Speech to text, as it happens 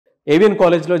AVN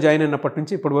కాలేజ్లో join అయినప్పటి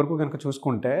నుంచి ఇప్పటి వరకు కనుక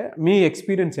చూసుకుంటే మీ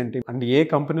ఎక్స్పీరియన్స్ ఏంటి అండ్ ఏ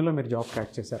కంపెనీలో మీరు జాబ్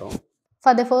క్రాక్ చేశారు?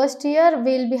 For the first year,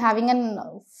 we'll be having a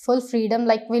full freedom.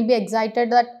 Like we'll be excited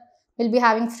that we'll be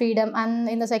having freedom. And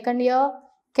in the second year,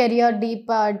 career deep,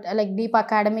 deep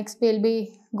academics, we'll be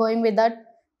going with that.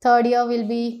 Third year will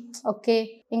be okay.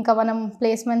 Inka manam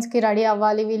placements ki ready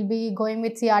avvali. We'll be going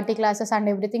with CRT classes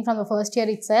and everything from the first year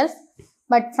itself.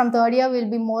 But from third year,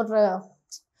 we'll be more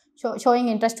showing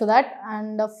interest to that.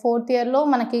 And fourth year lo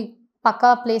manaki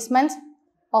pakka placements.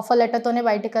 Offer లెటర్తోనే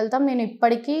బయటకు వెళ్తాం. నేను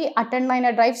ఇప్పటికీ attend అయిన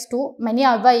drives 2 many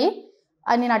అవ్వాయి.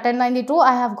 నేను attend అయింది 2.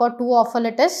 I have got 2 offer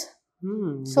letters.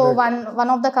 So one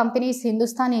of the companies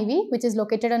Hindustan EV which is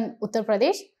located in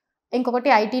Uttar Pradesh.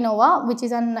 ఇంకొకటి IT Noah which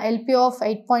is an LP of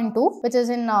 8.2 which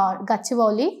is in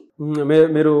Gachibowli.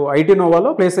 మీరు IT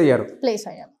నోవాలో place అయ్యాను.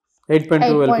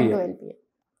 8.2 LP.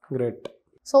 Great.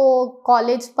 So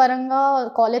college పరంగా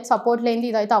college support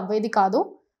లేనిది ఇదైతే అవ్వేది కాదు.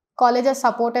 College has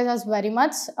supported us very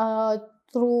much.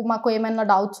 Through మాకు ఏమైనా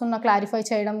doubts ఉన్నా క్లారిఫై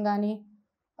చేయడం కానీ,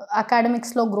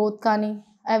 అకాడమిక్స్లో గ్రోత్ కానీ,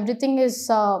 ఎవ్రీథింగ్ ఈజ్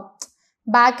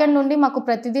బ్యాక్ ఎండ్ నుండి మాకు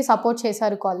ప్రతిదీ సపోర్ట్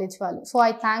చేశారు కాలేజ్ వాళ్ళు. So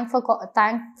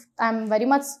I'm very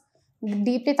much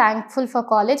deeply thankful for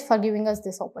college for giving us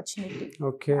this opportunity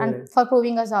and for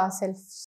proving us ourselves.